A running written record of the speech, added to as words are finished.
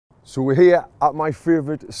So we're here at my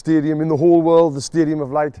favourite stadium in the whole world, the Stadium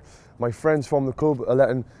of Light. My friends from the club are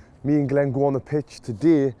letting me and Glenn go on the pitch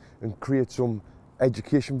today and create some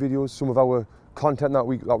education videos, some of our content that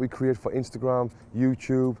we create for Instagram,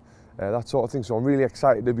 YouTube, that sort of thing. So I'm really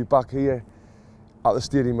excited to be back here at the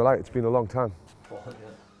Stadium of Light. It's been a long time.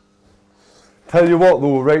 Tell you what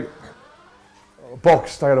though, right?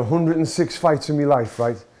 Boxed, I had 106 fights in my life,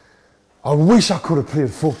 right? I wish I could have played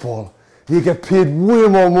football. You get paid way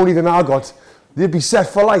more money than I got. You'd be set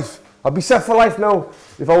for life. I'd be set for life now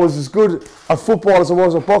if I was as good at football as I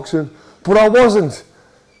was at boxing, but I wasn't.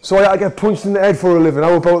 So I had to get punched in the head for a living.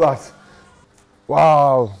 How about that?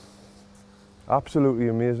 Wow. Absolutely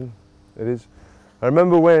amazing. It is. I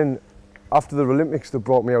remember when, after the Olympics, they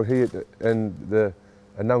brought me out here and they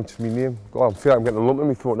announced my name. God, I feel like I'm getting a lump in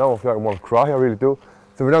my throat now. I feel like I want to cry, I really do.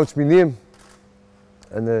 They announced my name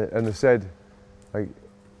and they said, like,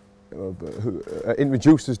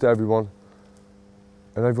 introduced us to everyone,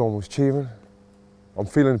 and everyone was cheering. I'm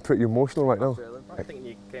feeling pretty emotional right now. I think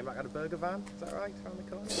you came back at a burger van, is that right, around the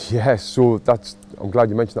corner? Yes, so that's, I'm glad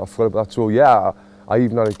you mentioned that, I forgot about that. So yeah, I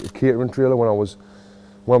even had a catering trailer when I was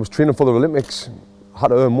training for the Olympics. I had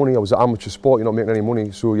to earn money, I was an amateur sport, you're not making any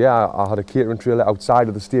money. So yeah, I had a catering trailer outside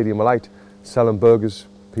of the Stadium of Light, selling burgers.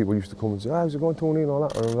 People used to come and say, how's it going, Tony, and all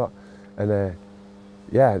that, and all that. And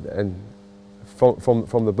yeah, and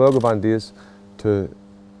from the burger van days to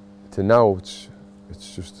now,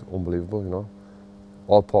 it's just unbelievable, you know.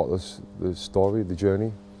 All part of the story, the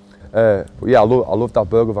journey. But yeah, I loved that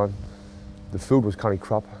burger van. The food was kind of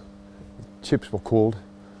crap. Chips were cold,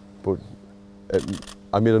 but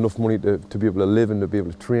I made enough money to be able to live and to be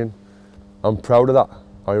able to train. I'm proud of that,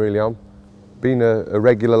 I really am. Being a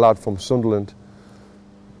regular lad from Sunderland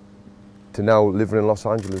to now living in Los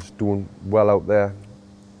Angeles, doing well out there,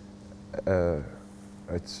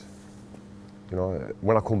 it's, you know,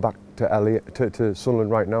 when I come back to LA, to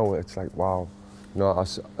Sunderland right now, it's like, wow, you know,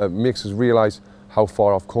 it makes us realise how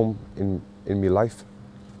far I've come in my life.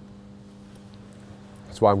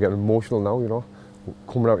 That's why I'm getting emotional now, you know,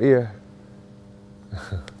 coming out here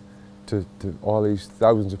to all these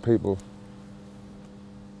thousands of people,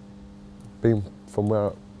 being from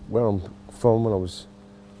where I'm from when I was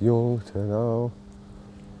young to now.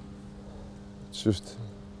 It's just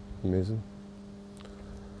amazing.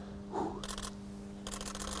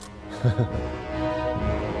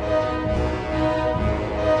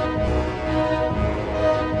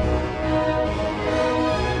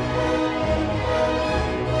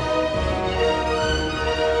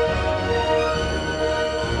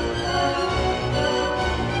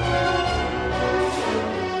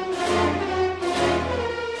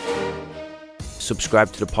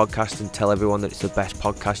 Subscribe to the podcast and tell everyone that it's the best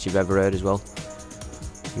podcast you've ever heard as well.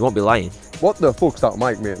 You won't be lying. What the fuck's that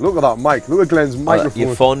mic, mate? Look at that mic. Look at Glenn's microphone.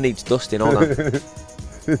 Your phone needs dusting on that.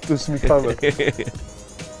 It does me camera.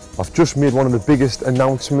 I've just made one of the biggest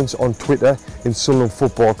announcements on Twitter in Sunderland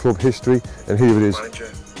Football Club history, and here it is. Manager,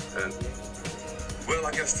 and well,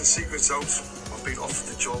 I guess the secret's out. I've been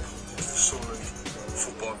offered the job as the Sunderland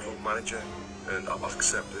Football Club manager, and I've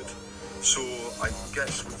accepted. So I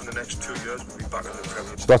guess within the next 2 years we'll be back in the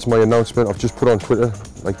Premier League. So that's my announcement. I've just put on Twitter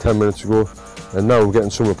like 10 minutes ago, and now we're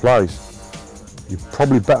getting some replies. You're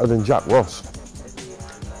probably better than Jack Ross.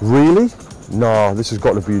 Really? No, this has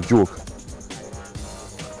got to be a joke.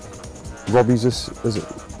 Robbie as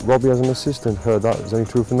an assistant? Heard that? Is there any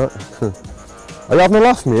truth in that? Are you having a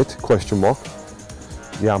laugh, mate? Question mark.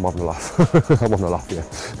 Yeah, I'm having a laugh. I'm having a laugh,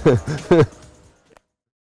 yeah.